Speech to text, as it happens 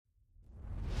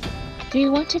Do you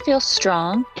want to feel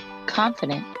strong,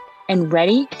 confident, and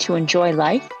ready to enjoy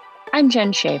life? I'm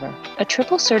Jen Shaver, a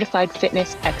triple certified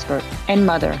fitness expert and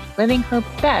mother living her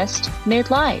best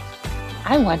midlife.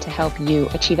 I want to help you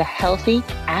achieve a healthy,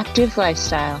 active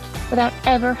lifestyle without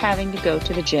ever having to go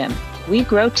to the gym. We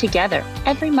grow together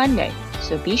every Monday,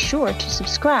 so be sure to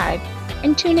subscribe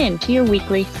and tune in to your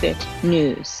weekly Fit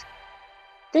News.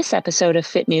 This episode of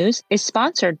Fit News is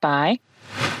sponsored by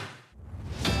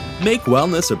Make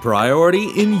wellness a priority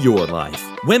in your life.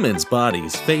 Women's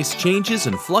bodies face changes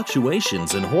and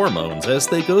fluctuations in hormones as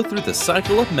they go through the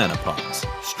cycle of menopause.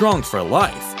 Strong for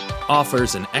Life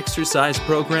offers an exercise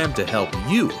program to help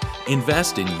you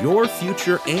invest in your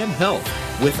future and health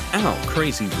without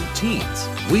crazy routines.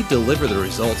 We deliver the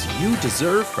results you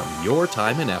deserve from your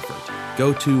time and effort.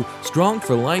 Go to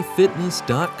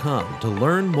strongforlifefitness.com to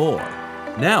learn more.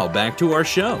 Now back to our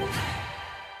show.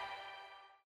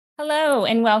 Hello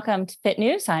and welcome to Fit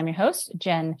News. I'm your host,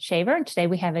 Jen Shaver, and today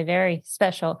we have a very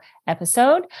special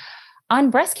episode on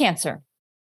breast cancer.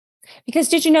 Because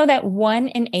did you know that 1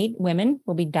 in 8 women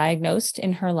will be diagnosed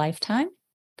in her lifetime?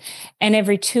 And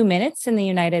every 2 minutes in the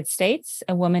United States,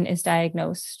 a woman is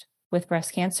diagnosed with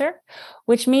breast cancer,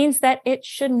 which means that it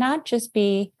should not just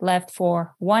be left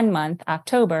for 1 month,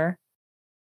 October,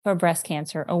 for breast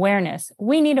cancer awareness.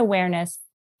 We need awareness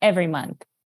every month.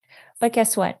 But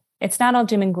guess what? It's not all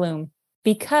doom and gloom,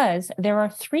 because there are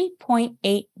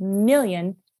 3.8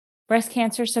 million breast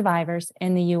cancer survivors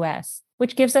in the U.S.,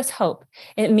 which gives us hope.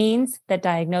 It means that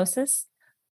diagnoses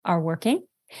are working.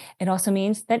 It also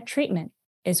means that treatment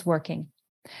is working.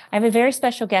 I have a very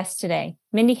special guest today.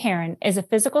 Mindy Herron is a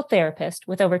physical therapist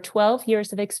with over 12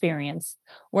 years of experience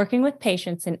working with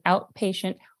patients in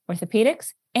outpatient orthopedics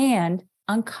and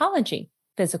oncology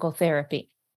physical therapy.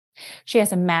 She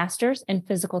has a master's in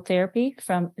physical therapy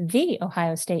from The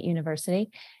Ohio State University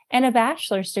and a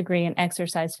bachelor's degree in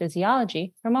exercise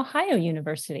physiology from Ohio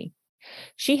University.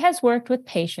 She has worked with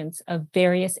patients of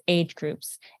various age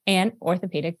groups and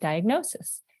orthopedic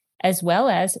diagnosis, as well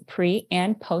as pre-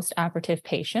 and post-operative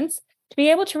patients, to be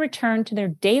able to return to their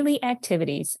daily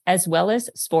activities, as well as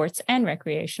sports and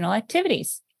recreational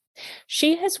activities.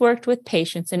 She has worked with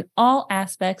patients in all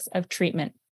aspects of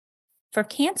treatment for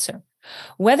cancer,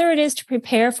 whether it is to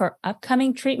prepare for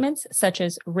upcoming treatments such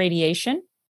as radiation,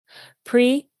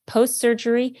 pre,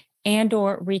 post-surgery,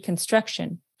 and/or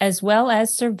reconstruction, as well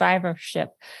as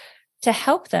survivorship, to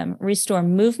help them restore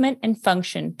movement and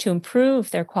function to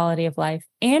improve their quality of life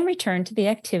and return to the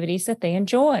activities that they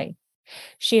enjoy.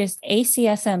 She is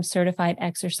ACSM certified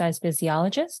exercise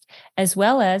physiologist, as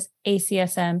well as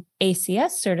ACSM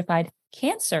ACS certified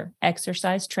cancer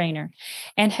exercise trainer,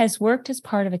 and has worked as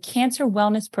part of a cancer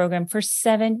wellness program for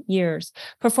 7 years,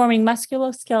 performing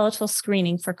musculoskeletal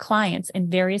screening for clients in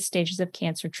various stages of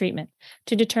cancer treatment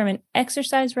to determine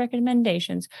exercise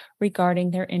recommendations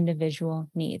regarding their individual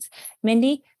needs.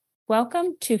 Mindy,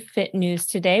 welcome to Fit News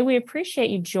today. We appreciate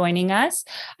you joining us.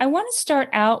 I want to start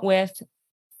out with,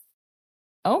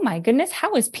 oh my goodness,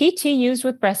 how is PT used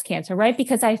with breast cancer, right?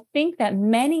 Because I think that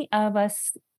many of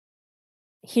us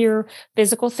hear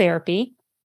physical therapy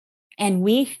and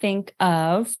we think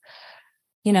of,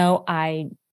 I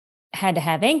had to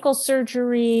have ankle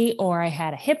surgery, or I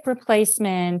had a hip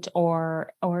replacement,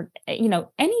 or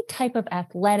any type of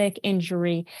athletic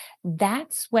injury.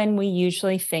 That's when we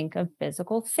usually think of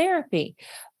physical therapy.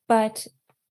 But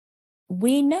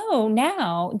we know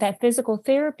now that physical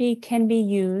therapy can be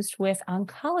used with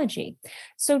oncology.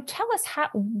 So tell us,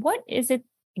 what is it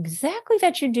exactly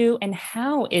that you do, and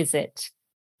how is it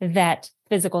that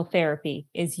physical therapy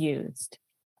is used?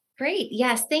 Great.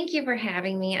 Yes. Thank you for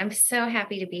having me. I'm so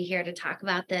happy to be here to talk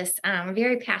about this. I'm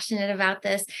very passionate about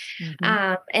this.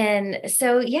 And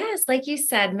so, yes, like you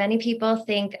said, many people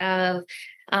think of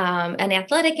an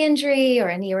athletic injury or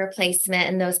a knee replacement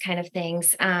and those kind of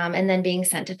things, and then being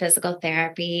sent to physical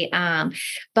therapy.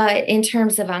 But in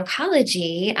terms of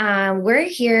oncology, we're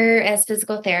here as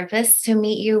physical therapists to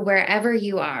meet you wherever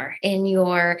you are in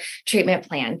your treatment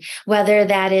plan, whether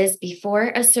that is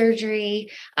before a surgery,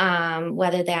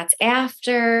 whether that's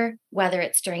after, whether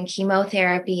it's during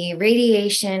chemotherapy,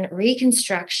 radiation,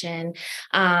 reconstruction.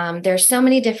 There's so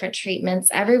many different treatments.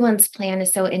 Everyone's plan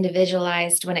is so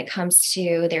individualized when it comes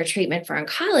to their treatment for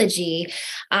oncology,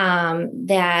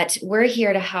 that we're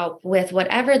here to help with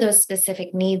whatever those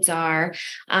specific needs are,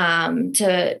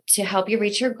 to help you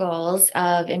reach your goals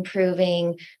of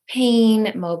improving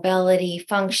pain, mobility,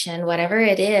 function, whatever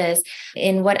it is,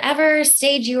 in whatever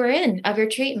stage you are in of your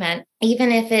treatment,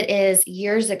 even if it is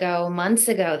years ago, months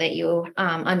ago that you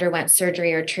underwent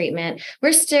surgery or treatment,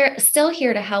 we're still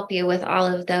here to help you with all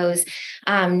of those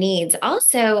needs.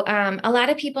 Also, a lot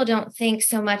of people don't think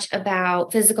so much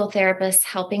about physical therapists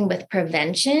helping with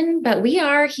prevention, but we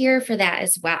are here for that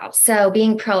as well. So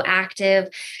being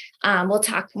proactive, we'll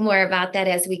talk more about that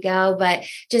as we go, but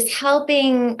just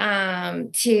helping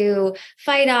to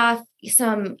fight off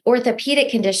some orthopedic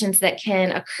conditions that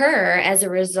can occur as a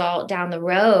result down the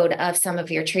road of some of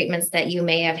your treatments that you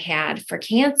may have had for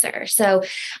cancer. So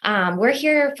we're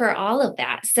here for all of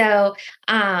that. So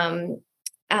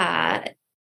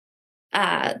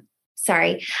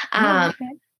sorry.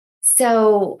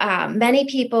 So many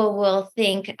people will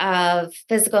think of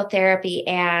physical therapy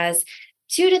as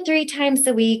 2 to 3 times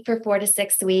a week for 4 to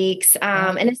 6 weeks.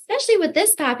 And especially with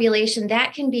this population,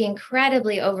 that can be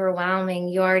incredibly overwhelming.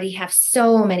 You already have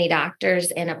so many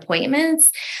doctors and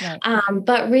appointments, right.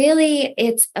 But really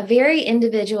it's a very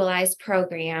individualized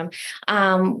program.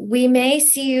 We may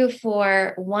see you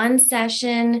for one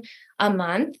session a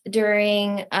month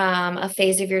during a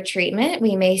phase of your treatment.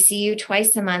 We may see you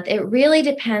twice a month. It really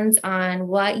depends on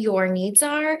what your needs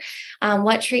are,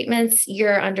 what treatments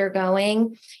you're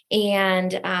undergoing,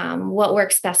 and what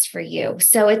works best for you.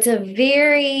 So it's a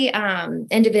very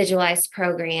individualized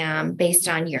program based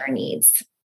on your needs.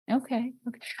 Okay.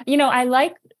 I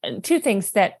like 2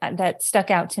 things that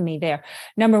stuck out to me there.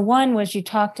 Number one was you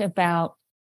talked about,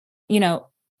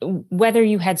 whether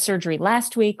you had surgery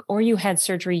last week or you had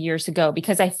surgery years ago,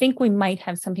 because I think we might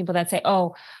have some people that say,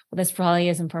 oh, well, this probably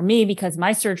isn't for me because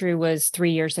my surgery was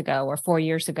 3 years ago or 4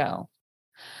 years ago.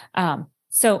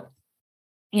 So,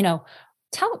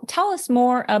 tell us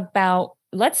more about,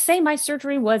 let's say my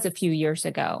surgery was a few years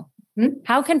ago. Mm-hmm.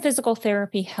 How can physical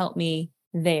therapy help me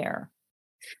there?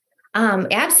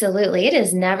 Absolutely. It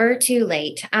is never too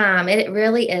late. It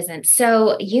really isn't.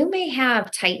 So you may have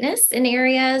tightness in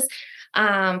areas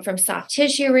from soft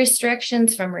tissue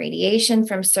restrictions, from radiation,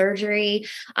 from surgery,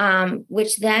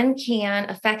 which then can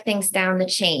affect things down the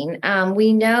chain.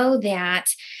 We know that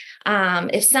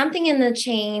if something in the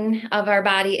chain of our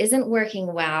body isn't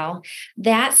working well,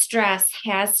 that stress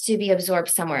has to be absorbed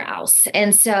somewhere else.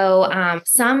 And so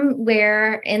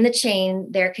somewhere in the chain,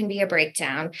 there can be a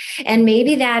breakdown. And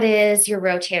maybe that is your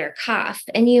rotator cuff.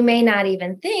 And you may not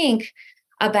even think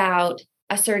about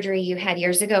a surgery you had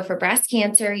years ago for breast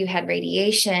cancer, you had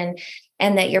radiation,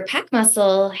 and that your pec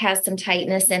muscle has some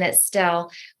tightness in it still.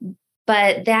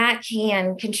 But that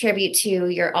can contribute to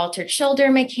your altered shoulder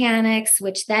mechanics,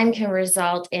 which then can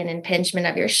result in impingement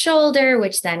of your shoulder,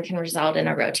 which then can result in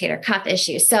a rotator cuff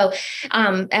issue. So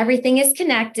everything is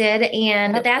connected,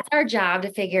 and that's our job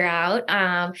to figure out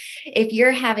if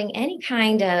you're having any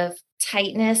kind of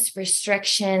tightness,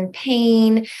 restriction,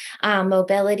 pain,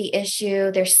 mobility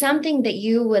issue. There's something that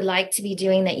you would like to be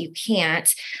doing that you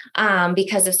can't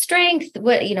because of strength,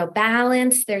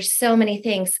 balance. There's so many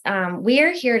things.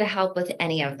 We're here to help with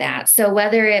any of that. So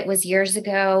whether it was years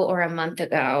ago or a month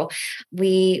ago,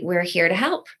 we're here to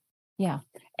help. Yeah.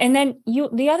 And then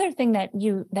the other thing that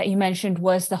you mentioned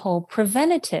was the whole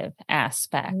preventative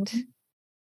aspect. Mm-hmm.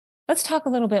 Let's talk a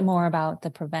little bit more about the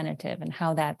preventative and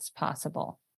how that's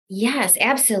possible. Yes,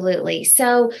 absolutely.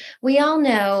 So we all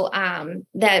know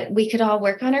that we could all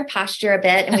work on our posture a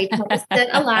bit, and we tend to sit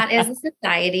a lot as a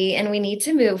society, and we need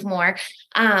to move more.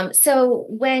 So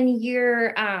when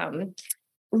you're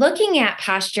looking at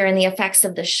posture and the effects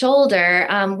of the shoulder,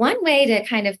 one way to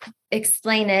kind of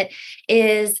explain it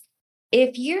is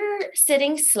if you're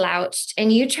sitting slouched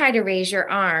and you try to raise your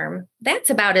arm, that's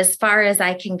about as far as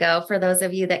I can go for those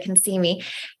of you that can see me.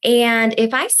 And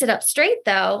if I sit up straight,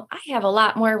 though, I have a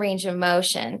lot more range of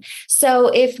motion. So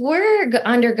if we're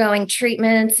undergoing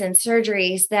treatments and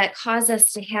surgeries that cause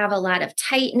us to have a lot of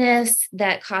tightness,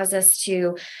 that cause us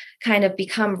to kind of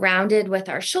become rounded with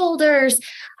our shoulders,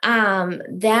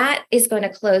 that is going to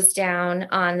close down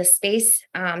on the space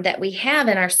that we have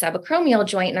in our subacromial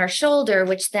joint in our shoulder,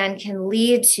 which then can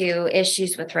lead to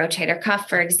issues with rotator cuff,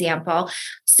 for example.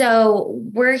 So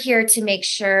we're here to make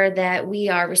sure that we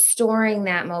are restoring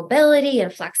that mobility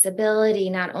and flexibility,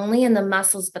 not only in the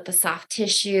muscles, but the soft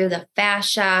tissue, the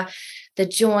fascia, the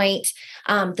joint,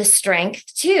 the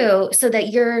strength too, so that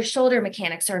your shoulder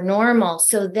mechanics are normal,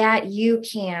 so that you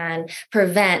can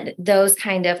prevent those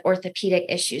kind of orthopedic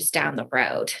issues down the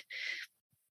road.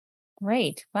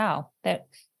 Great. Wow.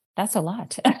 That's a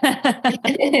lot.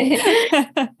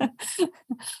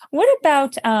 What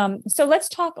about, so let's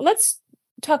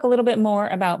talk a little bit more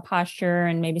about posture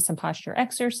and maybe some posture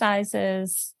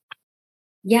exercises.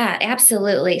 Yeah,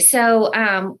 absolutely. So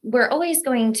we're always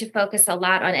going to focus a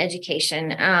lot on education.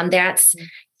 That's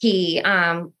key.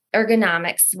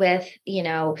 Ergonomics with,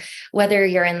 whether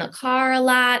you're in the car a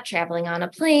lot, traveling on a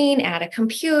plane, at a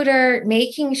computer,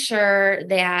 making sure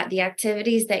that the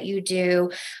activities that you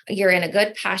do, you're in a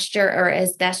good posture or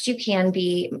as best you can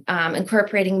be,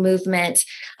 incorporating movement.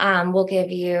 We'll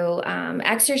give you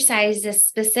exercises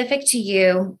specific to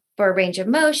you for range of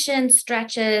motion,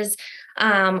 stretches.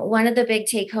 One of the big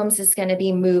take homes is going to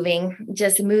be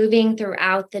just moving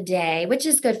throughout the day, which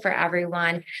is good for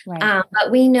everyone. Right.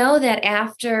 But we know that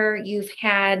after you've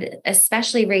had,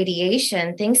 especially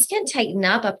radiation, things can tighten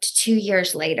up to 2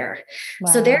 years later.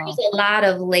 So there's Wow. a lot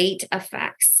of late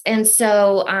effects. And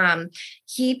so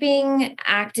keeping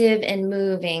active and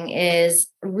moving is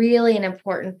really an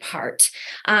important part.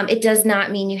 It does not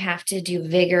mean you have to do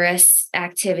vigorous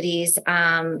activities.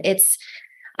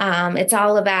 It's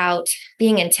all about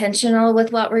being intentional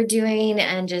with what we're doing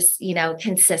and just,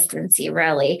 consistency,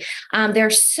 really.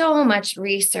 There's so much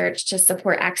research to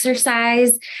support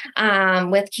exercise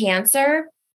with cancer.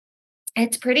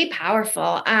 It's pretty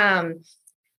powerful.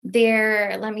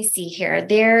 Let me see here.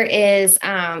 There's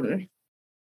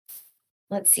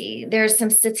some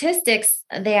statistics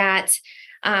that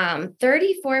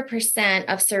 34%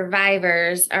 of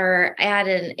survivors are at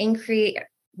an increase,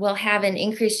 will have an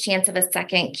increased chance of a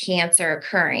second cancer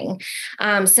occurring.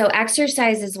 So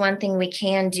exercise is one thing we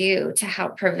can do to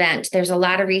help prevent. There's a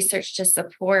lot of research to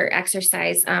support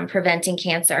exercise preventing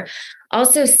cancer.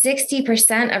 Also,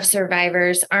 60% of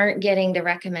survivors aren't getting the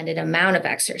recommended amount of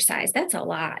exercise. That's a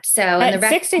lot. So, and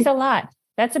 60 is a lot.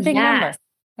 That's a big number.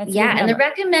 And the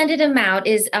recommended amount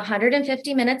is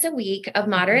 150 minutes a week of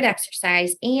moderate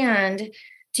exercise and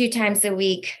 2 times a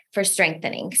week for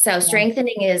strengthening. So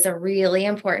strengthening is a really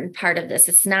important part of this.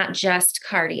 It's not just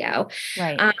cardio.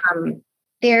 Right.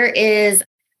 There is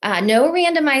no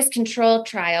randomized controlled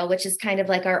trial, which is kind of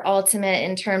like our ultimate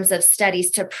in terms of studies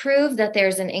to prove that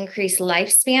there's an increased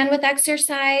lifespan with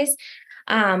exercise.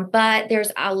 But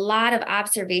there's a lot of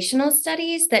observational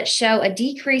studies that show a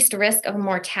decreased risk of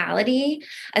mortality,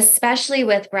 especially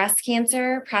with breast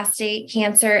cancer, prostate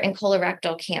cancer, and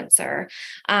colorectal cancer.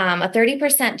 A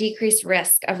 30% decreased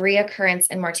risk of reoccurrence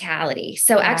and mortality.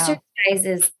 So exercise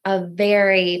is a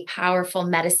very powerful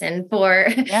medicine for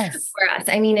us.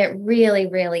 I mean, it really,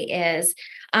 really is.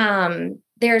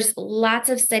 There's lots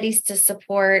of studies to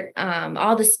support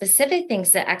all the specific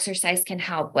things that exercise can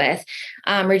help with,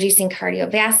 reducing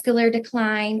cardiovascular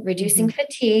decline, reducing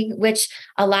fatigue, which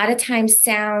a lot of times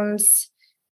sounds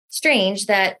strange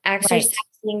that exercising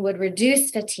would reduce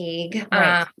fatigue,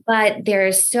 but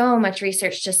there's so much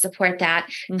research to support that,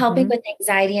 helping with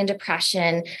anxiety and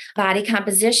depression, body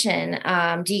composition,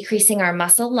 decreasing our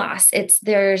muscle loss.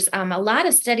 There's a lot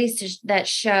of studies that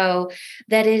show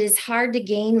that it is hard to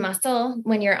gain muscle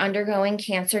when you're undergoing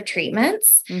cancer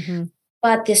treatments.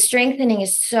 But the strengthening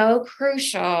is so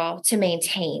crucial to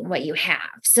maintain what you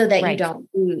have so that you don't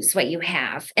lose what you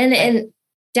have. And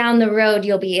down the road,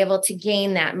 you'll be able to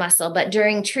gain that muscle. But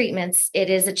during treatments, it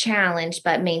is a challenge,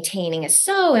 but maintaining is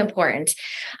so important.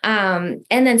 And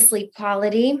then sleep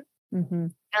quality,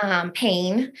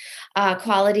 pain,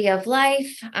 quality of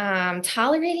life,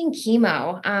 tolerating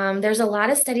chemo. There's a lot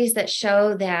of studies that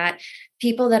show that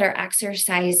people that are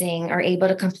exercising are able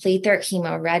to complete their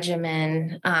chemo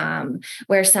regimen,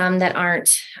 where some that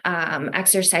aren't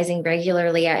exercising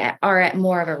regularly are at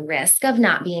more of a risk of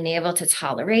not being able to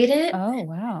tolerate it. Oh,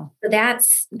 wow. So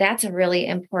that's a really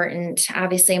important,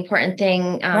 obviously important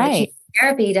thing,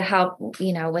 therapy to help,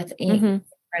 with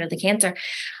part of the cancer.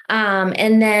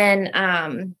 And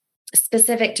then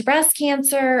specific to breast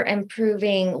cancer,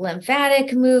 improving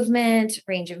lymphatic movement,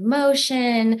 range of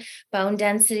motion, bone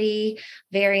density,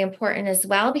 very important as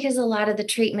well, because a lot of the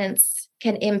treatments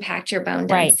can impact your bone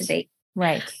density.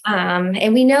 Right.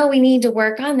 And we know we need to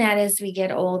work on that as we get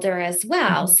older as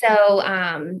well. So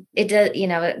it does,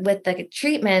 with the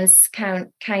treatments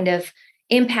kind of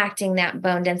impacting that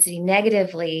bone density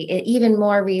negatively, even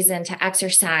more reason to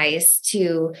exercise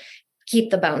to keep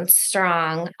the bones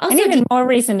strong. Also, and even more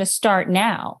reason to start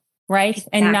now, right?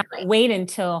 Exactly. And not wait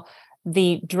until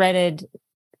the dreaded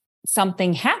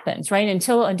something happens, right?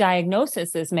 Until a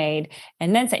diagnosis is made,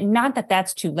 and then say, not that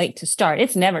that's too late to start.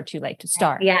 It's never too late to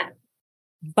start. Yeah.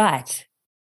 But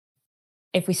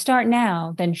if we start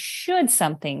now, then should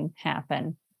something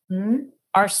happen,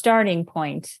 our starting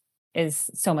point is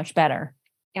so much better.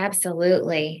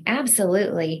 Absolutely.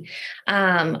 Absolutely.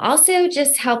 Also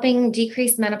just helping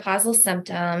decrease menopausal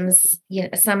symptoms,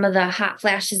 some of the hot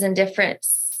flashes and different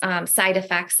side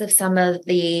effects of some of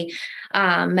the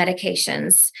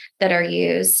medications that are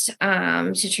used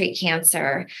to treat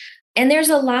cancer. And there's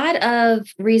a lot of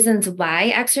reasons why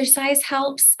exercise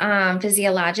helps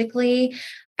physiologically.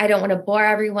 I don't want to bore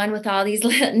everyone with all these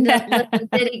little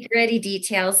bitty gritty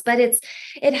details, but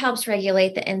it helps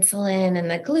regulate the insulin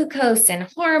and the glucose and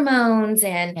hormones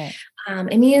and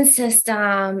immune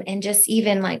system, and just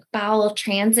even like bowel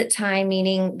transit time,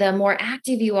 meaning the more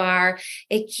active you are,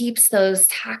 it keeps those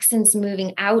toxins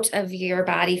moving out of your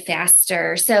body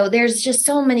faster. So there's just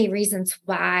so many reasons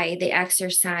why the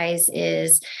exercise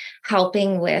is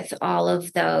helping with all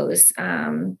of those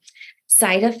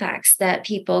side effects that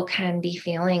people can be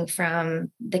feeling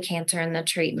from the cancer and the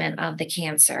treatment of the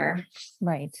cancer.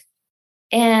 Right.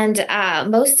 And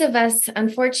most of us,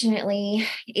 unfortunately,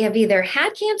 have either had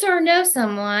cancer or know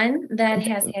someone that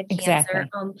has had cancer.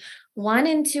 1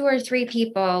 in 2 or 3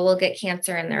 people will get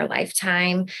cancer in their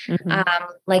lifetime.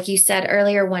 Like you said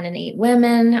earlier, 1 in 8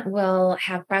 women will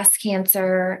have breast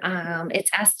cancer. It's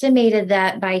estimated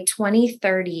that by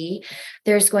 2030,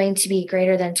 there's going to be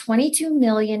greater than 22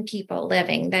 million people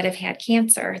living that have had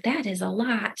cancer. That is a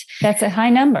lot. That's a high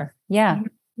number. Yeah.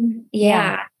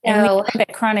 Yeah. And we know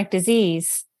that chronic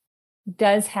disease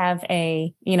does have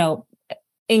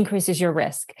increases your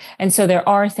risk. And so there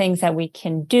are things that we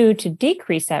can do to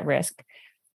decrease that risk,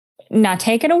 not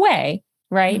take it away,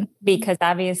 right? Because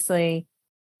obviously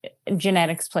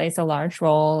genetics plays a large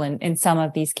role in some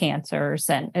of these cancers,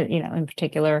 and, in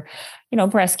particular,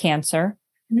 breast cancer.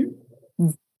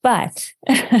 But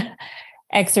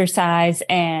exercise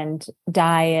and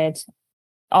diet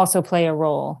also play a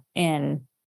role in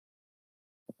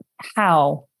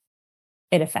how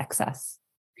it affects us.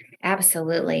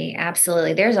 Absolutely.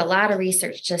 Absolutely. There's a lot of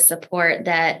research to support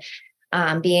that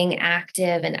being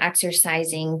active and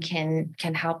exercising can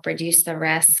help reduce the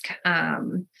risk.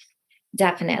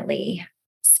 Definitely.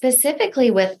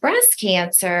 Specifically with breast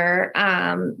cancer,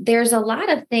 there's a lot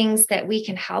of things that we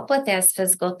can help with as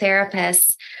physical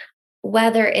therapists,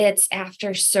 whether it's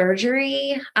after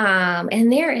surgery,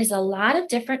 and there is a lot of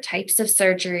different types of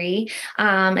surgery.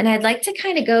 And I'd like to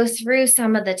kind of go through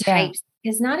some of the types,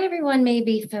 because not everyone may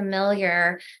be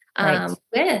familiar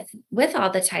with all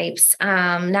the types,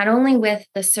 not only with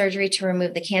the surgery to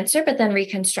remove the cancer, but then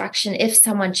reconstruction if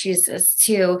someone chooses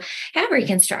to have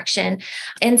reconstruction.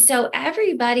 And so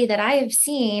everybody that I have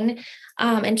seen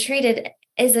and treated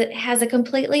has a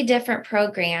completely different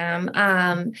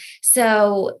program.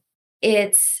 So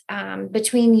it's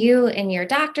between you and your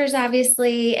doctors,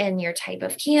 obviously, and your type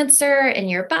of cancer and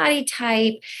your body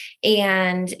type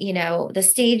and, the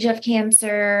stage of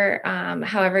cancer,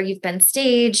 however you've been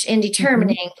staged, in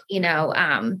determining,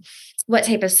 what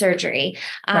type of surgery.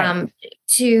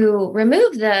 To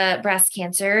remove the breast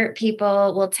cancer,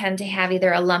 people will tend to have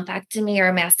either a lumpectomy or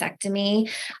a mastectomy.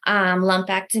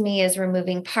 Lumpectomy is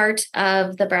removing part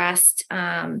of the breast,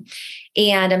 and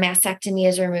a mastectomy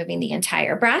is removing the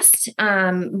entire breast.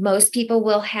 Most people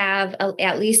will have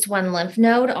at least 1 lymph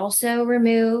node also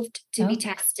removed to be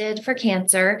tested for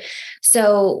cancer.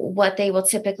 So what they will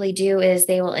typically do is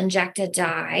they will inject a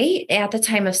dye at the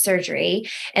time of surgery,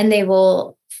 and they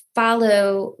will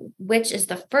follow which is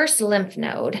the first lymph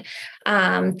node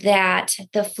that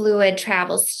the fluid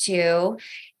travels to.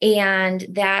 And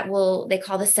they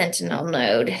call the sentinel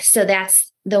node. So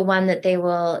that's the one that they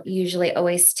will usually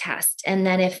always test. And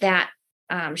then if that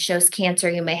shows cancer,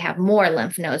 you may have more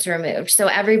lymph nodes removed. So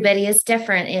everybody is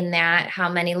different in that, how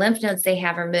many lymph nodes they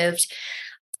have removed.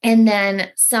 And then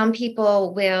some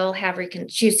people will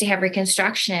choose to have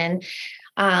reconstruction.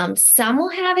 Some will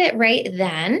have it right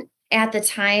then at the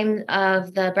time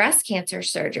of the breast cancer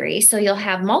surgery. So you'll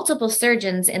have multiple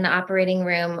surgeons in the operating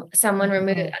room, a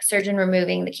surgeon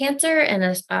removing the cancer and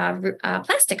a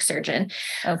plastic surgeon.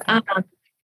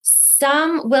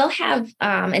 Some will have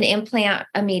an implant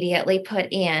immediately put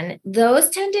in. Those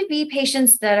tend to be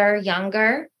patients that are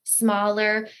younger,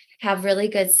 smaller, have really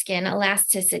good skin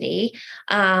elasticity.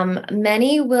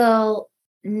 Many will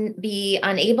be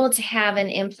unable to have an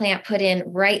implant put in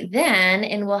right then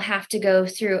and will have to go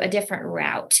through a different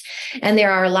route. And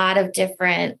there are a lot of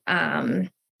different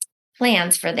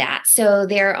plans for that. So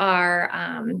there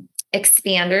are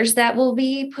expanders that will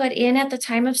be put in at the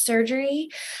time of surgery.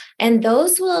 And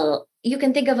those you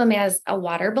can think of them as a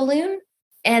water balloon,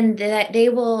 and that they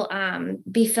will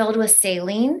be filled with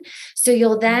saline. So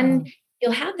you'll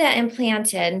have that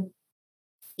implanted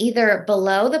either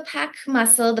below the pec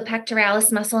muscle, the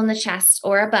pectoralis muscle in the chest,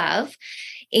 or above.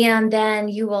 And then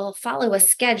you will follow a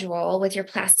schedule with your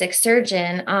plastic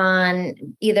surgeon on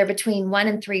either between 1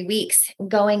 and 3 weeks,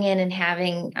 going in and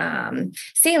having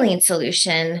saline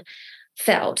solution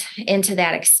filled into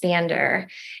that expander.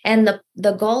 And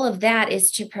the goal of that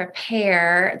is to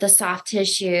prepare the soft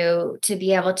tissue to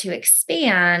be able to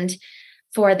expand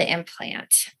for the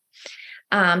implant.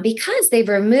 Because they've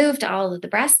removed all of the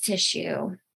breast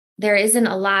tissue, there isn't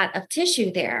a lot of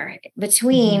tissue there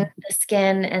between the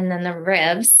skin and then the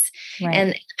ribs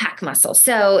and the pec muscle.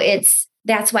 So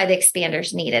that's why the expander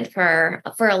is needed for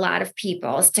a lot of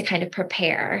people, is to kind of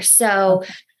prepare. So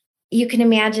you can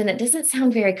imagine it doesn't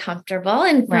sound very comfortable.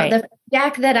 And the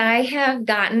feedback that I have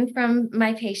gotten from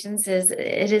my patients is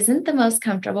it isn't the most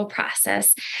comfortable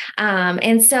process.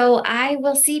 And so I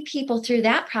will see people through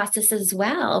that process as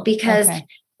well, because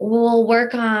we'll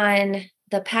work on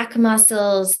the pec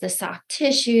muscles, the soft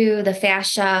tissue, the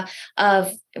fascia,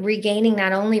 of regaining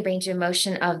not only range of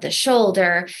motion of the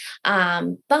shoulder,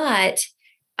 but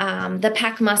the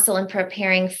pec muscle, and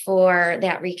preparing for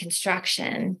that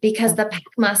reconstruction, because the pec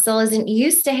muscle isn't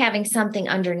used to having something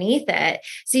underneath it.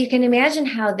 So you can imagine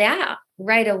how that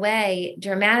right away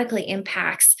dramatically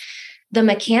impacts the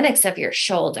mechanics of your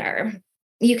shoulder.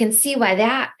 You can see why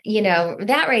that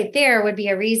right there would be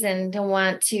a reason to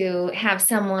want to have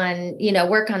someone,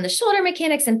 work on the shoulder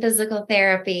mechanics and physical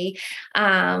therapy.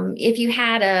 If you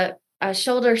had a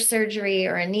shoulder surgery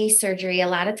or a knee surgery, a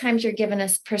lot of times you're given a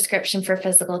prescription for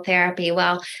physical therapy.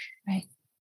 Well,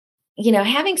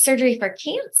 having surgery for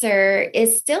cancer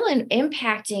is still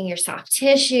impacting your soft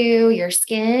tissue, your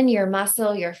skin, your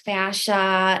muscle, your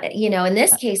fascia, in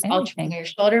this case, altering your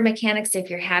shoulder mechanics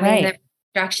if you're having the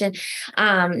reconstruction.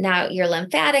 Now your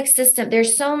lymphatic system,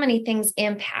 there's so many things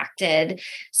impacted.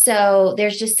 So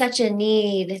there's just such a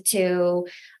need to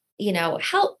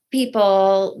help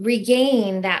people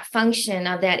regain that function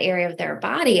of that area of their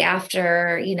body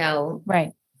after,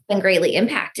 been greatly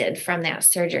impacted from that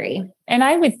surgery. And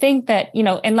I would think that,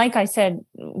 and like I said,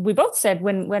 we both said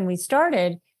when we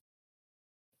started,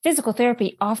 physical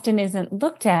therapy often isn't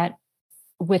looked at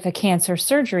with a cancer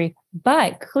surgery,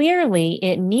 but clearly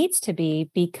it needs to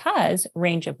be, because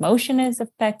range of motion is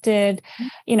affected,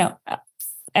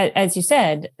 as you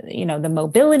said, the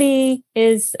mobility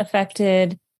is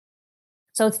affected.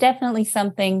 So it's definitely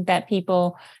something that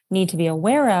people need to be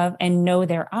aware of and know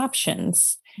their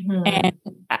options. And,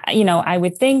 I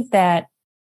would think that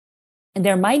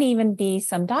there might even be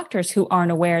some doctors who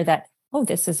aren't aware that,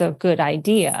 this is a good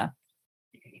idea.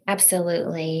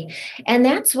 Absolutely. And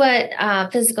that's what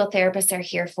physical therapists are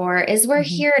here for, is we're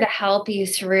here to help you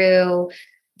through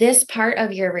this part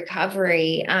of your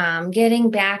recovery,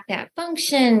 getting back that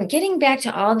function, getting back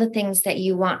to all the things that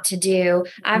you want to do.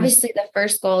 Obviously, the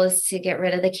first goal is to get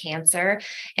rid of the cancer.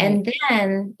 And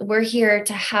then we're here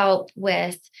to help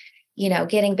with,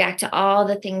 getting back to all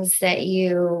the things that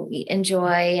you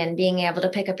enjoy, and being able to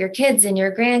pick up your kids and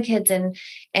your grandkids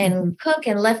and cook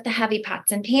and lift the heavy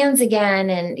pots and pans again,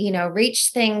 and,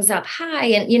 reach things up high,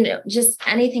 and, just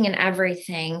anything and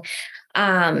everything.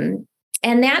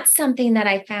 And that's something that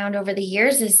I found over the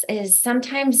years is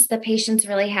sometimes the patients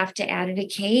really have to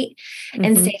advocate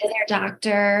and say to their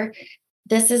doctor,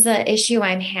 this is an issue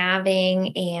I'm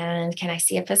having, and can I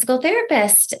see a physical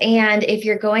therapist? And if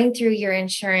you're going through your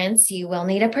insurance, you will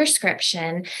need a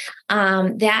prescription.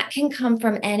 That can come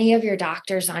from any of your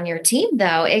doctors on your team,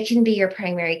 though. It can be your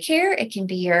primary care. It can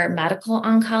be your medical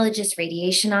oncologist,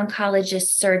 radiation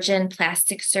oncologist, surgeon,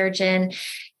 plastic surgeon.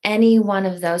 Any one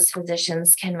of those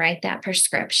physicians can write that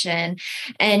prescription,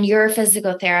 and your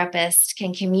physical therapist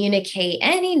can communicate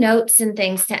any notes and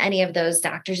things to any of those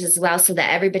doctors as well, so that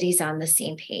everybody's on the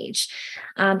same page.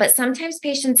 But sometimes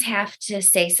patients have to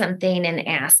say something and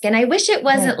ask. And I wish it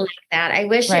wasn't like that. I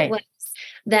wish it was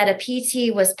that a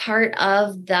PT was part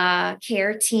of the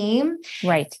care team.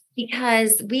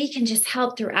 Because we can just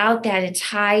help throughout that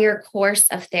entire course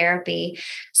of therapy.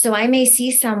 So I may see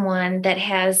someone that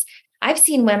I've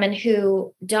seen women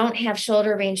who don't have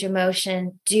shoulder range of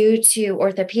motion due to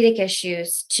orthopedic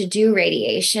issues to do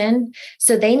radiation.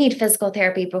 So they need physical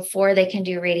therapy before they can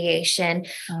do radiation,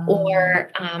 or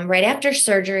right after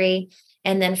surgery,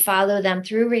 and then follow them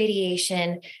through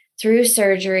radiation, through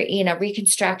surgery,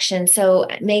 reconstruction. So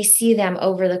may see them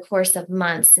over the course of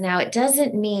months. Now, it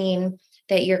doesn't mean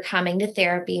that you're coming to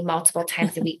therapy multiple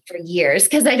times a week for years,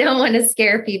 because I don't want to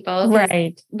scare people.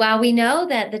 While we know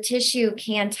that the tissue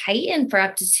can tighten for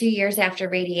up to 2 years after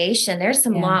radiation, there's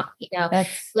some long,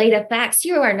 late effects.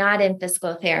 You are not in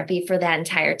physical therapy for that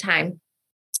entire time.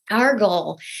 Our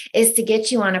goal is to get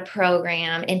you on a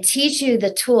program and teach you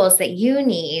the tools that you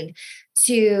need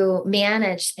to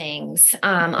manage things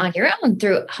on your own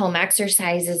through home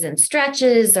exercises and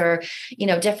stretches, or,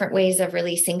 different ways of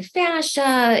releasing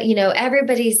fascia.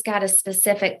 Everybody's got a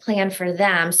specific plan for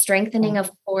them, strengthening,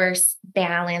 of course,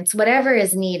 balance, whatever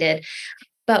is needed.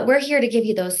 But we're here to give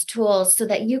you those tools so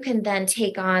that you can then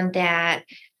take on that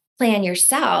plan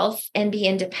yourself and be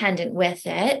independent with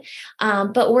it.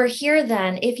 But we're here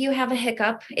then, if you have a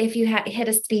hiccup, if you hit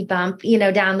a speed bump,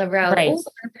 down the road, Right. or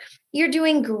you're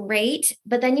doing great,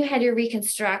 but then you had your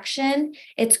reconstruction,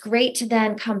 it's great to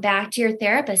then come back to your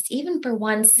therapist, even for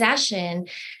one session.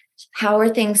 How are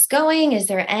things going? Is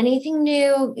there anything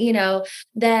new,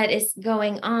 that is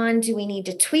going on? Do we need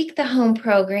to tweak the home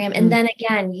program? And then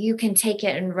again, you can take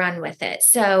it and run with it.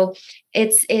 So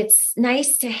it's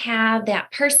nice to have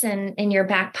that person in your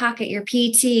back pocket, your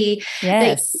PT,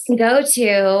 that you can go to,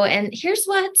 and here's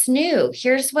what's new.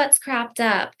 Here's what's cropped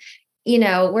up.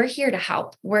 We're here to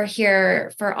help. We're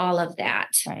here for all of that.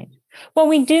 Right. Well,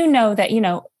 we do know that,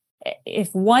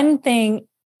 if one thing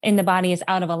in the body is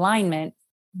out of alignment,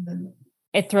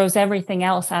 it throws everything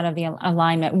else out of the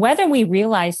alignment, whether we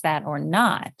realize that or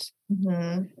not.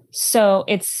 So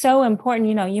it's so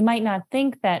important, you might not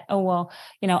think that, oh, well,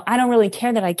 I don't really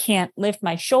care that I can't lift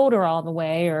my shoulder all the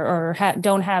way or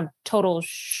don't have total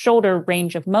shoulder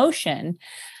range of motion,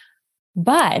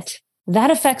 but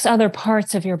that affects other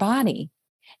parts of your body.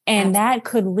 And that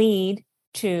could lead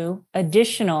to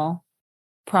additional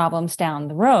problems down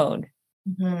the road.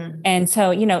 And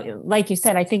so, like you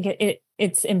said, I think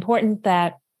it's important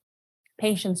that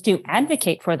patients do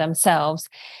advocate for themselves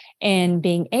in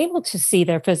being able to see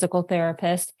their physical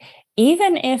therapist,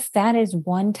 even if that is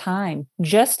one time,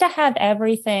 just to have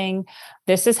everything.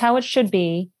 This is how it should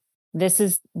be.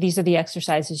 These are the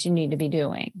exercises you need to be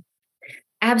doing.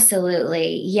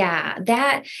 Absolutely. Yeah.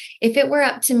 That if it were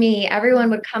up to me,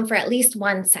 everyone would come for at least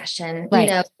one session,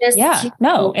 Right. just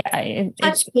to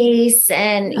touch base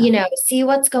and, see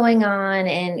what's going on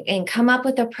and come up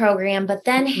with a program, but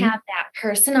then have that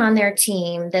person on their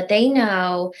team that they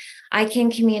know I can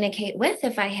communicate with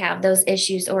if I have those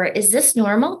issues, or is this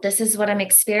normal? This is what I'm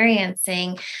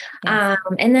experiencing. Yes.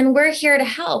 And then we're here to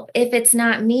help. If it's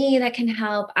not me that can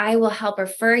help, I will help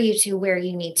refer you to where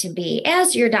you need to be,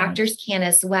 as your doctors can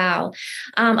as well.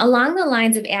 Along the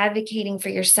lines of advocating for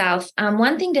yourself,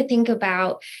 one thing to think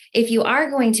about if you are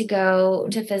going to go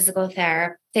to physical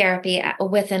therapy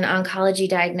with an oncology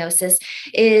diagnosis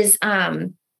is,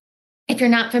 if you're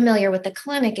not familiar with the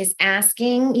clinic, is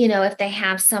asking, if they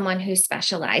have someone who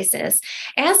specializes.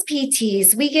 As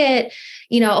PTs, we get,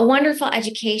 a wonderful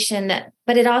education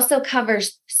but it also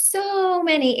covers so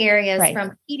many areas,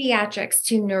 from pediatrics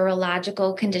to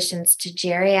neurological conditions, to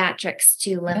geriatrics,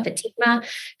 to lymphedema,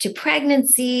 to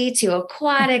pregnancy, to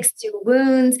aquatics, to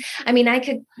wounds. I mean, I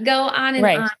could go on and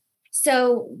on.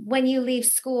 So when you leave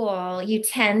school, you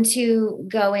tend to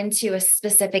go into a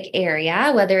specific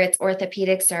area, whether it's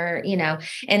orthopedics or,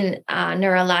 in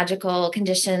neurological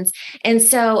conditions. And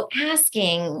so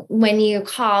asking when you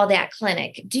call that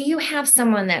clinic, do you have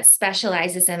someone that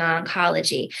specializes in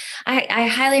oncology? I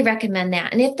highly recommend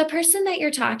that. And if the person that you're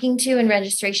talking to in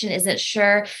registration isn't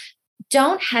sure,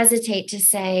 don't hesitate to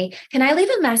say, can I leave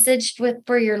a message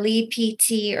for your lead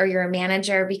PT or your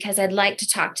manager? Because I'd like to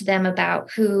talk to them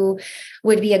about who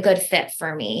would be a good fit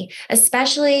for me.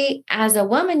 Especially as a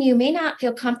woman, you may not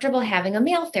feel comfortable having a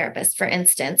male therapist, for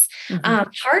instance.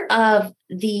 Part of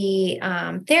the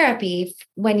therapy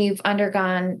when you've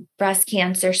undergone breast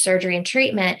cancer surgery and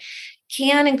treatment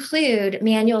can include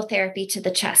manual therapy to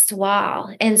the chest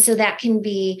wall. And so that can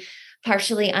be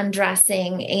partially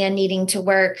undressing and needing to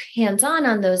work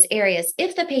hands-on those areas.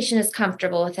 If the patient is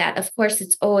comfortable with that, of course,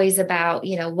 it's always about,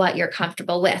 what you're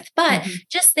comfortable with. But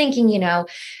just thinking,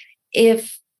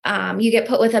 if you get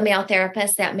put with a male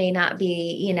therapist, that may not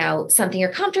be, something you're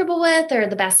comfortable with or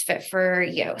the best fit for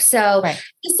you. So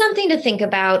just something to think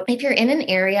about. If you're in an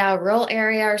area, a rural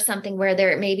area or something where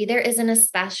there isn't a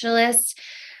specialist,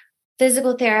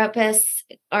 physical therapists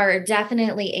are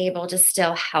definitely able to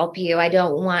still help you. I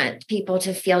don't want people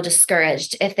to feel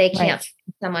discouraged if they can't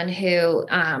find someone who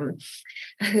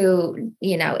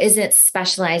isn't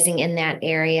specializing in that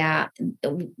area.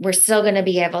 We're still going to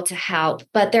be able to help,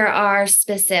 but there are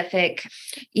specific,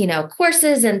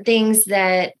 courses and things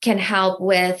that can help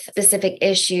with specific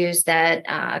issues that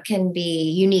can be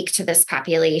unique to this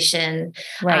population.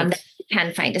 That you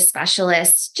can find a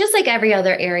specialist, just like every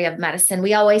other area of medicine.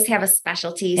 We always have a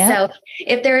specialty. So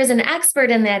if there is an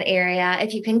expert in that area,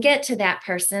 if you can get to that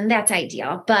person, that's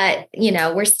ideal. But,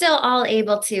 we're still all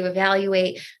able to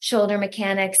evaluate shoulder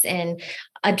mechanics and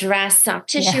address soft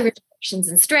tissue options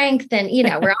and strength. And,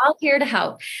 we're all here to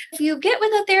help. If you get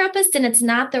with a therapist and it's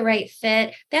not the right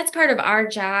fit, that's part of our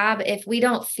job. If we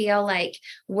don't feel like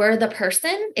we're the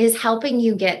person, is helping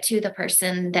you get to the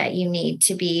person that you need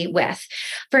to be with.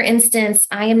 For instance,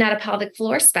 I am not a pelvic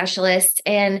floor specialist,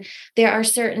 and there are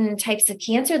certain types of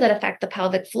cancer that affect the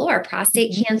pelvic floor,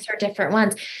 prostate cancer, different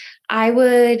ones. I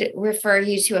would refer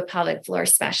you to a pelvic floor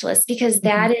specialist, because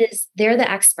they're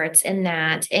the experts in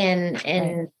that.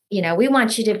 And we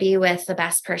want you to be with the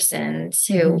best person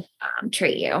to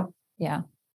treat you. Yeah.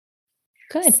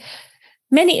 Good.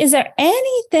 Mindy, is there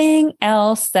anything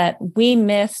else that we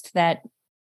missed that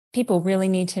people really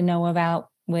need to know about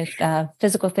with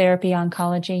physical therapy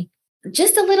oncology?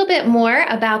 Just a little bit more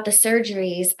about the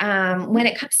surgeries. When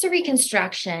it comes to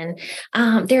reconstruction,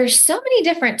 there's so many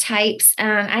different types.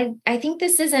 I think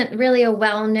this isn't really a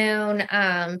well-known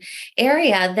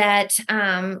area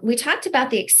that we talked about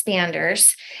the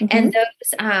expanders, and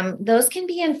those can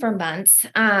be in for months.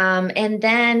 And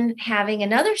then having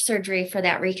another surgery for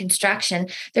that reconstruction.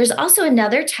 There's also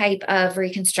another type of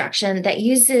reconstruction that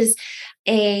uses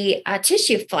a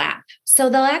tissue flap. So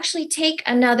they'll actually take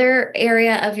another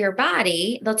area of your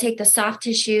body. They'll take the soft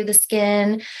tissue, the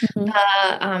skin,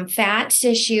 the fat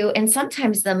tissue, and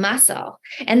sometimes the muscle,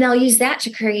 and they'll use that to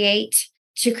create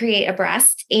a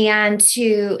breast, and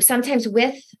to sometimes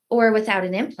with or without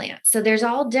an implant. So there's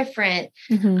all different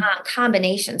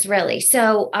combinations, really.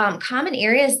 So common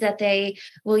areas that they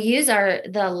will use are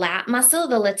the lat muscle,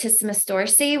 the latissimus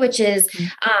dorsi, which is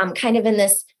kind of in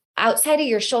this outside of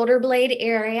your shoulder blade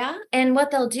area. And what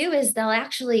they'll do is they'll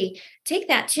actually take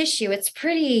that tissue. It's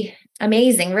pretty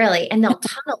amazing, really. And they'll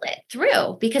tunnel it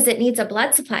through because it needs a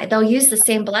blood supply. They'll use the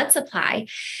same blood supply.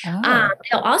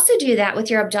 They'll also do that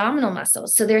with your abdominal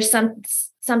muscles. So there's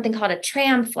something called a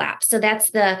tram flap. So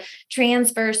that's the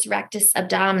transverse rectus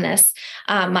abdominis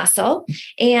muscle.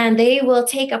 And they will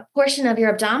take a portion of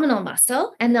your abdominal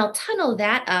muscle and they'll tunnel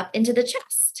that up into the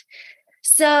chest.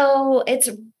 So it's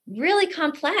really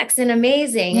complex and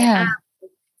amazing. Yeah.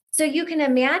 So you can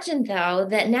imagine, though,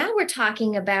 that now we're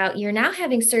talking about you're now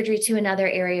having surgery to another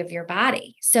area of your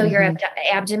body. So your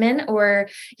abdomen or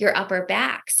your upper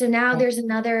back. So now there's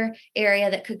another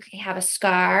area that could have a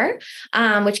scar,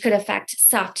 which could affect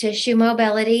soft tissue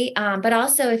mobility. But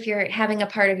also if you're having a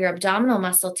part of your abdominal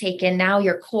muscle taken, now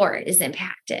your core is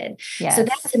impacted. Yes. So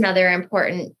that's another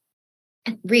important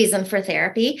reason for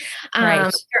therapy.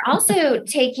 You're also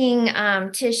taking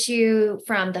tissue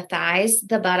from the thighs,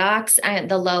 the buttocks, and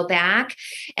the low back.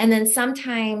 And then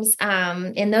sometimes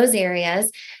in those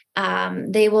areas,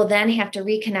 they will then have to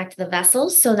reconnect the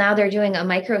vessels. So now they're doing a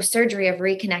microsurgery of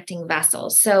reconnecting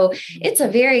vessels. So it's a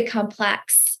very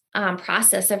complex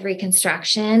process of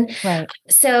reconstruction. Right.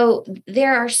 So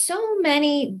there are so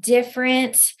many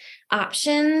different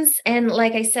options. And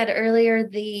like I said earlier,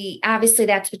 obviously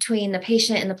that's between the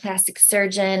patient and the plastic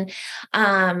surgeon.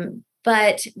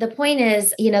 But the point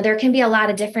is, there can be a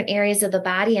lot of different areas of the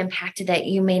body impacted that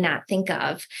you may not think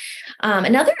of.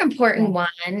 Another important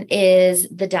one is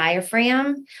the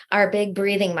diaphragm, our big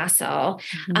breathing muscle.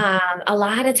 A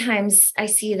lot of times I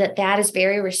see that is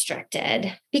very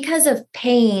restricted because of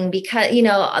pain, because,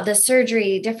 the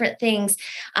surgery, different things,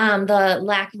 the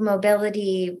lack of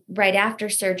mobility right after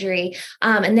surgery.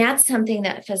 And that's something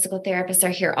that physical therapists are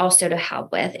here also to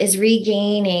help with, is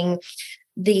regaining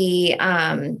the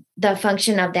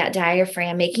function of that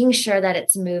diaphragm, making sure that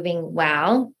it's moving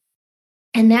well.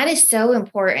 And that is so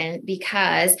important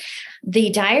because the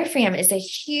diaphragm is a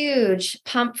huge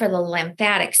pump for the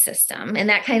lymphatic system. And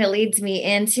that kind of leads me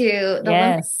into the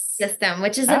lymphatic system,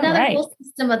 which is another whole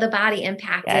system of the body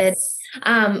impacted.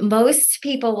 Most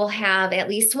people will have at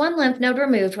least one lymph node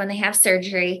removed when they have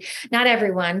surgery. Not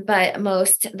everyone, but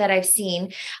most that I've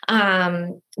seen,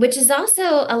 which is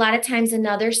also a lot of times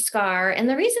another scar. And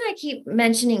the reason I keep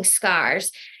mentioning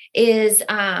scars is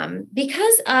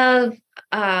because of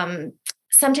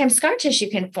sometimes scar tissue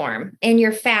can form in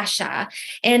your fascia,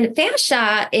 and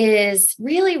fascia is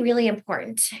really, really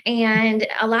important. And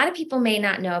a lot of people may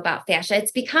not know about fascia.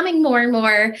 It's becoming more and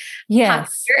more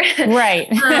popular, right,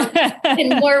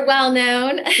 and more well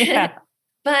known. Yeah.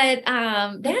 But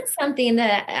that's something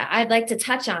that I'd like to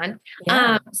touch on.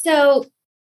 Yeah. So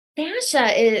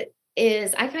fascia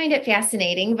is I find it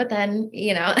fascinating, but then,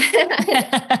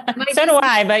 so do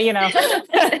I, but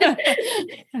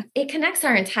it connects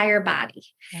our entire body.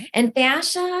 And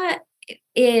fascia,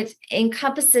 it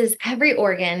encompasses every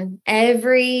organ,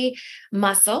 every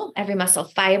muscle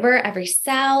fiber, every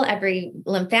cell, every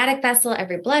lymphatic vessel,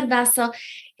 every blood vessel.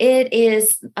 It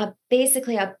is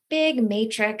basically a big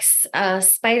matrix,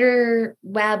 spider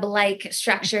web-like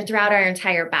structure throughout our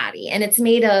entire body. And it's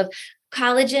made of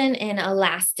collagen and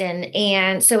elastin.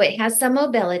 And so it has some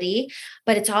mobility,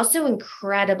 but it's also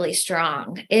incredibly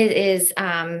strong.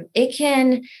 It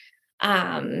can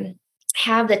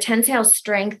have the tensile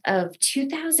strength of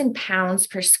 2,000 pounds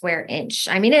per square inch.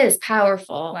 I mean, it is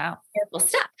powerful. Wow. Powerful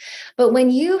stuff. But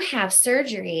when you have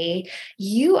surgery,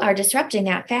 you are disrupting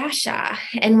that fascia.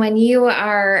 And when you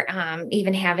are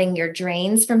even having your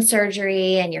drains from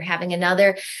surgery and you're having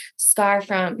another scar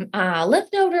from lymph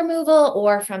node removal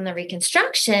or from the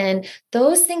reconstruction,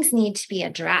 those things need to be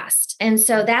addressed. And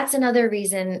so that's another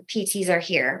reason PTs are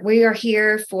here. We are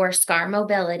here for scar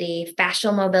mobility,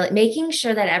 fascial mobility, making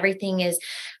sure that everything is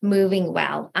moving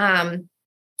well.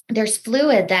 There's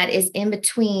fluid that is in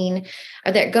between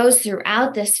or that goes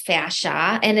throughout this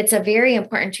fascia. And it's a very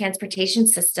important transportation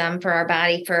system for our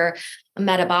body for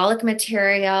metabolic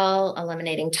material,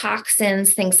 eliminating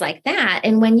toxins, things like that.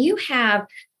 And when you have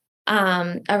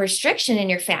a restriction in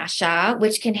your fascia,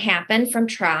 which can happen from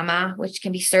trauma, which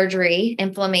can be surgery,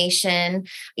 inflammation,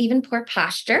 even poor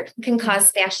posture can cause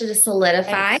fascia to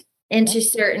solidify into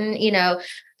certain,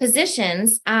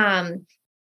 positions.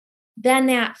 Then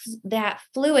that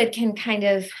fluid can kind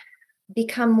of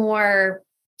become more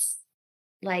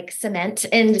like cement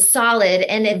and solid,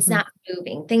 and it's not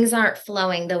moving. Things aren't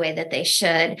flowing the way that they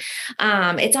should.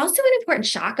 It's also an important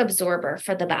shock absorber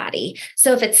for the body.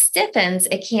 So if it stiffens,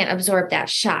 it can't absorb that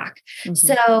shock.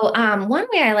 So one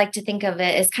way I like to think of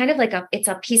it is kind of like it's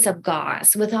a piece of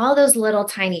gauze with all those little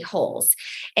tiny holes.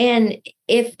 And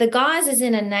if the gauze is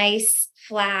in a nice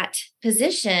flat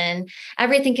position,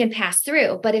 everything can pass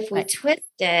through. But if we twist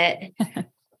it,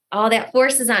 all that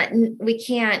force is on, we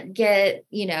can't get,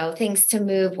 things to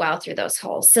move well through those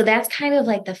holes. So that's kind of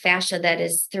like the fascia that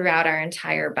is throughout our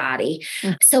entire body.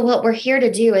 So what we're here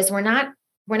to do is we're not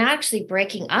actually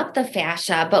breaking up the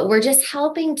fascia, but we're just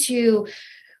helping to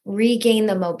regain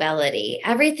the mobility.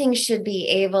 Everything should be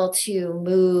able to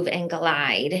move and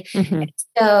glide.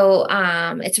 So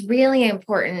it's really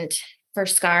important for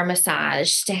scar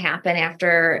massage to happen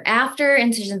after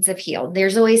incisions have healed.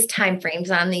 There's always time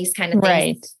frames on these kind of things.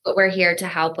 Right. What we're here to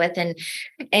help with and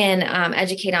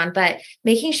educate on, but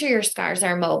making sure your scars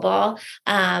are mobile,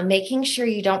 making sure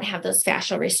you don't have those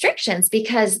fascial restrictions,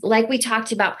 because like we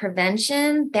talked about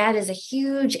prevention, that is a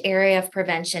huge area of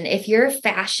prevention. If your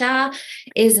fascia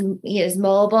is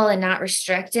mobile and not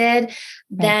restricted,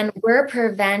 then we're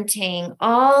preventing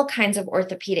all kinds of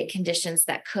orthopedic conditions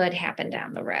that could happen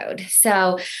down the road.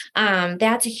 So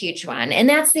that's a huge one. And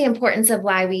that's the importance of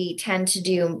why we tend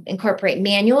to incorporate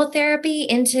manual therapy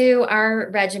into our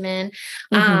regimen,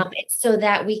 so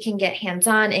that we can get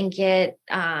hands-on and get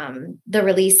the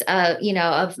release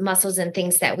of muscles and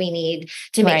things that we need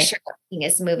to make sure everything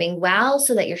is moving well,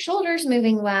 so that your shoulder's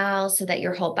moving well, so that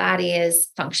your whole body is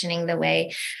functioning the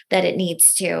way that it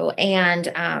needs to.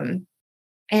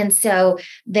 And so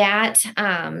that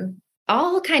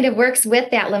all kind of works with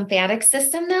that lymphatic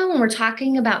system, though. When we're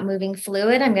talking about moving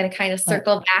fluid, I'm going to kind of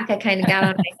circle back. I kind of got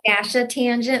on my fascia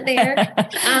tangent there.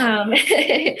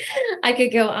 I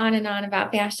could go on and on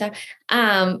about fascia.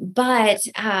 But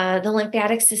the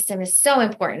lymphatic system is so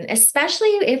important, especially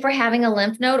if we're having a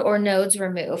lymph node or nodes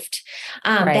removed.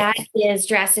 That is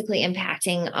drastically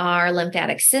impacting our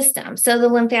lymphatic system. So the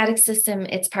lymphatic system,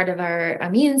 it's part of our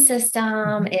immune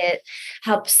system. It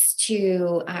helps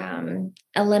to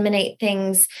eliminate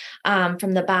things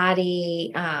from the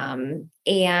body.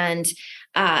 And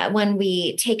when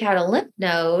we take out a lymph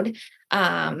node,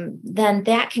 then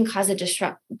that can cause a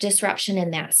disruption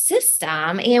in that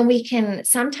system. And we can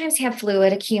sometimes have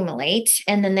fluid accumulate,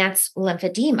 and then that's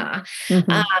lymphedema.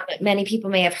 Many people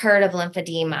may have heard of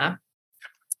lymphedema.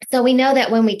 So we know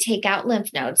that when we take out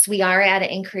lymph nodes, we are at an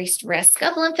increased risk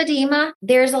of lymphedema.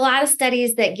 There's a lot of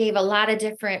studies that gave a lot of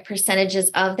different percentages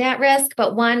of that risk,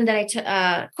 but one that I took,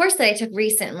 course that I took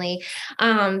recently,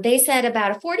 they said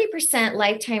about a 40%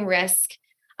 lifetime risk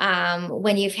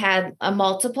when you've had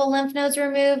multiple lymph nodes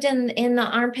removed in the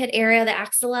armpit area, the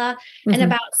axilla, and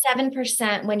about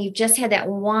 7% when you've just had that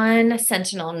one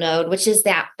sentinel node, which is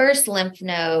that first lymph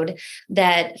node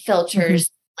that filters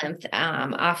lymph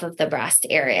off of the breast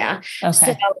area.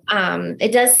 So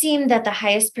it does seem that the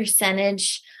highest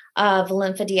percentage of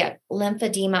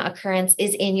lymphedema occurrence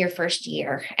is in your first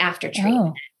year after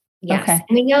treatment. Yes. And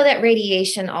we know that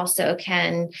radiation also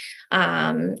can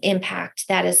impact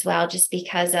that as well, just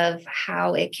because of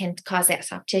how it can cause that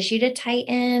soft tissue to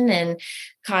tighten and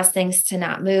cause things to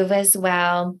not move as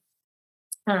well,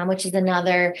 which is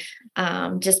another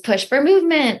just push for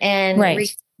movement and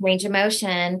range of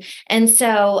motion. And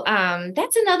so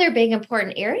that's another big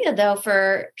important area though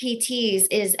for PTs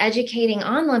is educating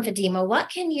on lymphedema. What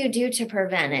can you do to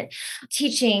prevent it?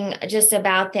 Teaching just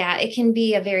about that. It can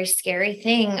be a very scary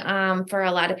thing for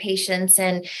a lot of patients.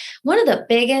 And one of the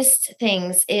biggest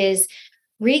things is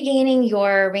regaining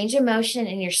your range of motion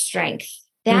and your strength.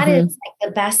 That is like the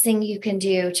best thing you can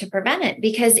do to prevent it,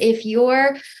 because if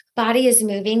your body is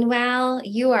moving well,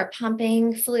 you are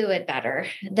pumping fluid better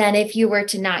than if you were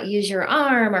to not use your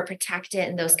arm or protect it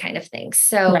and those kind of things.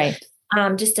 So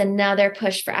just another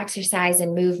push for exercise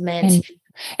and movement.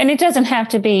 And it doesn't have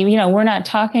to be, we're not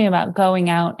talking about going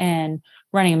out and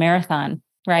running a marathon,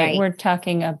 right? We're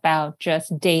talking about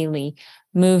just daily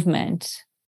movement.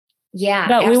 Yeah.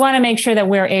 But we want to make sure that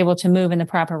we're able to move in the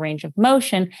proper range of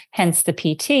motion. Hence the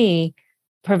PT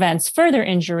prevents further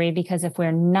injury, because if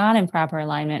we're not in proper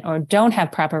alignment or don't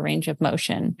have proper range of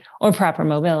motion or proper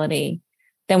mobility,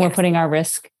 then we're putting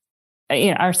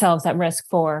ourselves at risk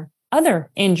for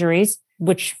other injuries,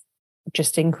 which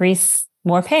just increase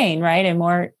more pain, right? And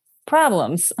more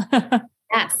problems.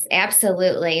 Yes,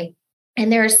 absolutely.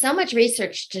 And there is so much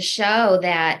research to show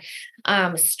that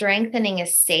strengthening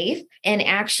is safe and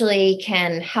actually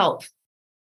can help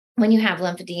when you have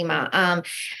lymphedema.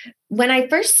 When I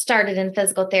first started in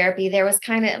physical therapy, there was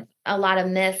kind of a lot of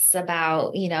myths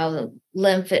about,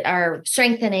 lymph or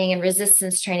strengthening and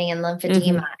resistance training and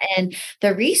lymphedema. And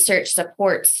the research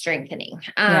supports strengthening.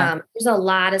 There's a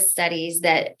lot of studies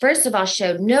that, first of all,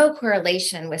 showed no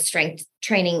correlation with strength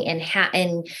training in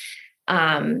having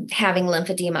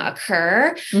lymphedema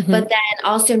occur, but then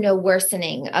also no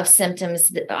worsening of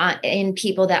symptoms in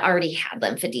people that already had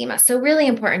lymphedema. So really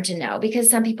important to know, because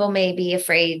some people may be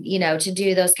afraid, to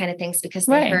do those kind of things because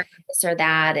they heard this or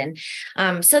that.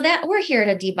 And so that we're here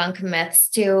to debunk myths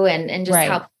too, and just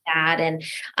help that.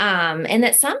 And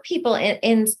that some people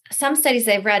in some studies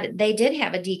I've read, they did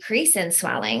have a decrease in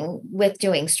swelling with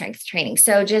doing strength training.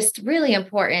 So just really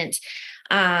important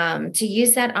to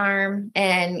use that arm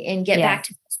and get back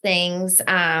to those things,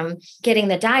 getting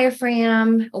the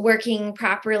diaphragm working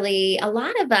properly. A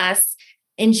lot of us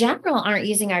in general aren't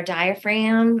using our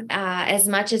diaphragm as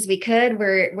much as we could.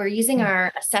 We're using our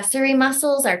accessory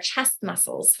muscles, our chest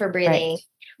muscles for breathing.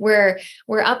 We're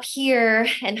up here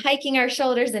and hiking our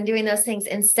shoulders and doing those things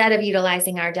instead of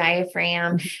utilizing our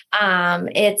diaphragm.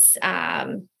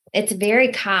 It's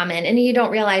very common, and you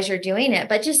don't realize you're doing it,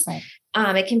 but just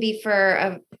it can be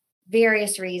for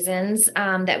various reasons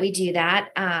that we do that.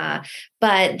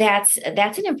 But that's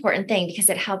an important thing, because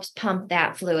it helps pump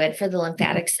that fluid for the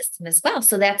lymphatic system as well.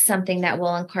 So that's something that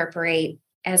we'll incorporate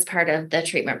as part of the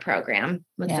treatment program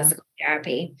with physical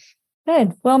therapy.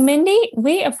 Good. Well, Mindy,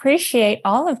 we appreciate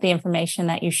all of the information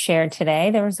that you shared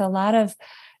today. There was a lot of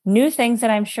new things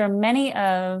that I'm sure many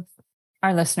of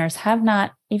our listeners have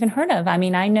not even heard of. I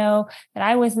mean, I know that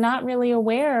I was not really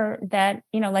aware that,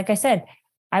 like I said,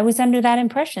 I was under that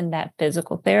impression that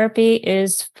physical therapy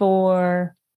is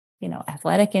for,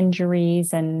 athletic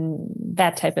injuries and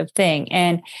that type of thing.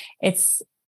 And it's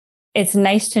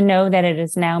nice to know that it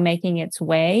is now making its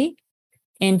way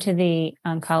into the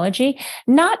oncology,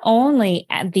 not only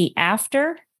at the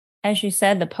after, as you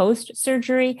said, the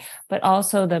post-surgery, but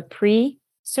also the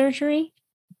pre-surgery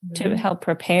to help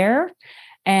prepare.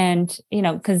 And,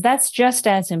 because that's just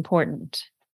as important.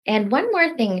 And one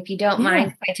more thing, if you don't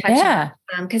mind, if I touch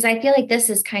on, because I feel like this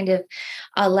is kind of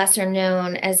a lesser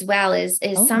known as well, is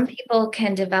some people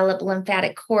can develop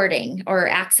lymphatic cording or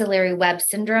axillary web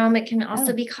syndrome, it can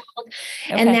also be called.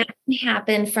 And that can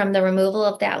happen from the removal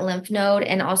of that lymph node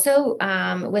and also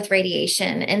with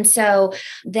radiation. And so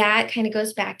that kind of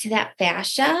goes back to that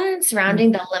fascia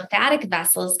surrounding the lymphatic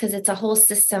vessels, because it's a whole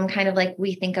system, kind of like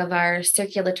we think of our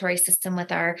circulatory system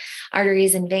with our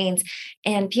arteries and veins.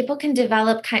 And people can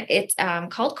develop it's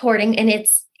called cording, and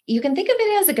you can think of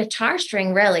it as a guitar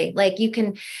string, really. Like you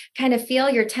can kind of feel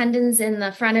your tendons in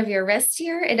the front of your wrist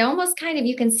here. It almost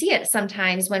you can see it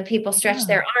sometimes when people stretch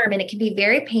their arm, and it can be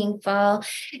very painful,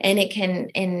 and it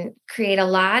can create a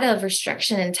lot of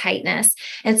restriction and tightness.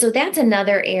 And so that's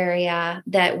another area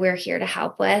that we're here to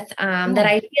help with that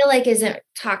I feel like isn't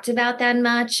talked about that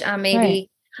much.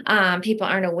 People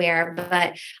aren't aware,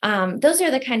 but those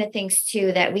are the kind of things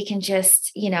too that we can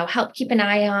just, help keep an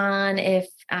eye on if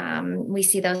we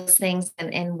see those things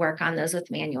and work on those with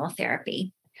manual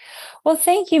therapy. Well,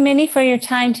 thank you, Mindy, for your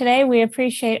time today. We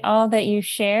appreciate all that you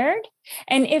shared.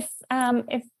 And if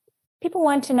people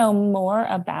want to know more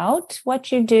about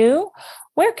what you do,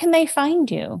 where can they find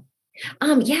you?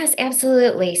 Yes,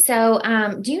 absolutely. So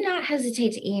do not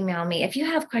hesitate to email me. If you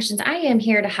have questions, I am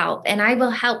here to help, and I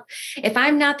will help. If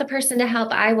I'm not the person to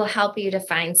help, I will help you to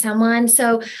find someone.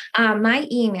 So my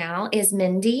email is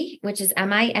Mindy, which is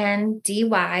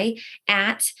MINDY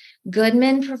at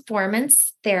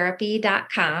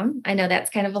GoodmanPerformanceTherapy.com. I know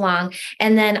that's kind of long.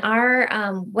 And then our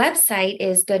website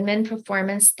is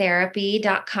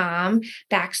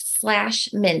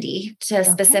GoodmanPerformanceTherapy.com/Mindy to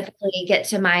specifically get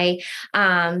to my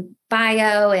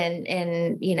bio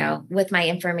and with my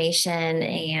information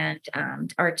and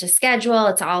or to schedule.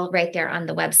 It's all right there on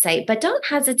the website. But don't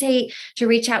hesitate to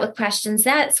reach out with questions.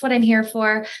 That's what I'm here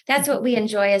for. That's what we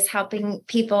enjoy, is helping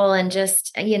people and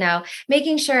just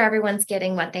making sure everyone's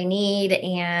getting what they need.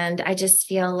 And I just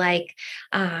feel like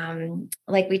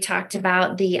we talked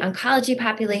about, the oncology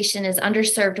population is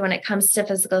underserved when it comes to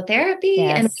physical therapy,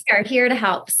 yes. And we are here to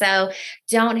help. So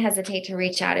don't hesitate to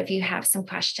reach out if you have some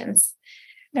questions.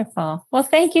 Wonderful. Well,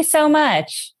 thank you so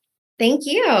much. Thank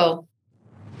you.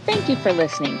 Thank you for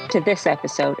listening to this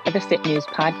episode of the Fit News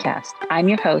Podcast. I'm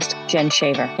your host, Jen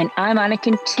Shaver, and I'm on a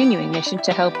continuing mission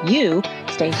to help you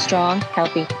stay strong,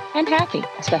 healthy, and happy.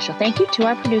 A special thank you to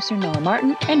our producer, Noah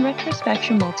Martin, and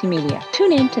Retrospection Multimedia.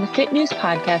 Tune in to the Fit News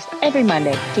Podcast every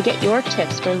Monday to get your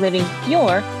tips for living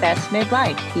your best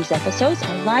midlife. These episodes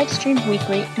are live streamed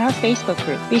weekly in our Facebook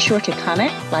group. Be sure to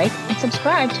comment, like, and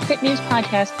subscribe to Fit News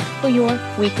Podcast for your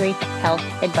weekly health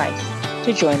advice.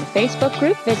 To join the Facebook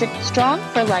group, visit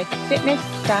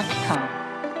strongforlifefitness.com.